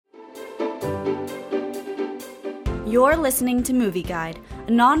You're listening to Movie Guide,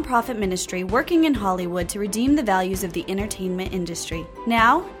 a non-profit ministry working in Hollywood to redeem the values of the entertainment industry.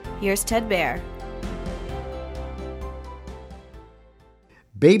 Now, here's Ted Baer.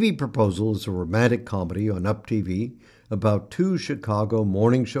 Baby Proposal is a romantic comedy on Up TV about two Chicago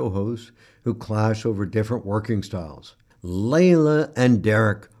morning show hosts who clash over different working styles. Layla and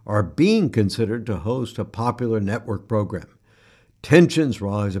Derek are being considered to host a popular network program. Tensions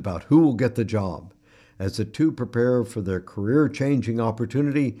rise about who will get the job. As the two prepare for their career-changing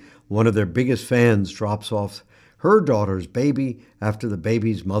opportunity, one of their biggest fans drops off her daughter's baby after the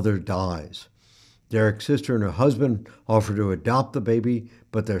baby's mother dies. Derek's sister and her husband offer to adopt the baby,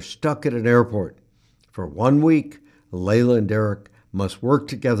 but they're stuck at an airport. For 1 week, Layla and Derek must work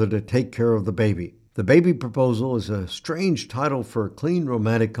together to take care of the baby. The Baby Proposal is a strange title for a clean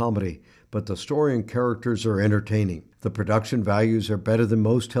romantic comedy, but the story and characters are entertaining. The production values are better than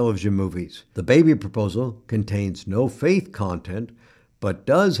most television movies. The Baby Proposal contains no faith content, but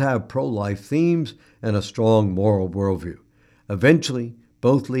does have pro-life themes and a strong moral worldview. Eventually,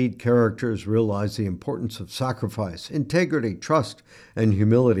 both lead characters realize the importance of sacrifice, integrity, trust, and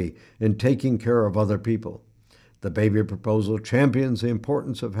humility in taking care of other people. The Baby Proposal champions the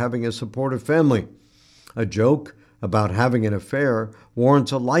importance of having a supportive family. A joke about having an affair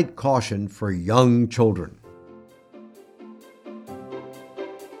warrants a light caution for young children.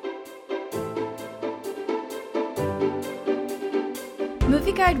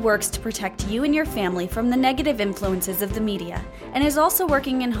 Movie Guide works to protect you and your family from the negative influences of the media and is also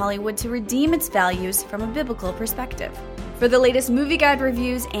working in Hollywood to redeem its values from a biblical perspective. For the latest Movie Guide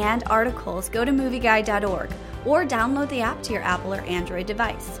reviews and articles, go to movieguide.org or download the app to your Apple or Android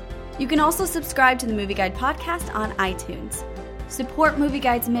device. You can also subscribe to the Movie Guide podcast on iTunes. Support Movie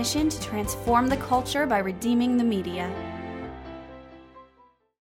Guide's mission to transform the culture by redeeming the media.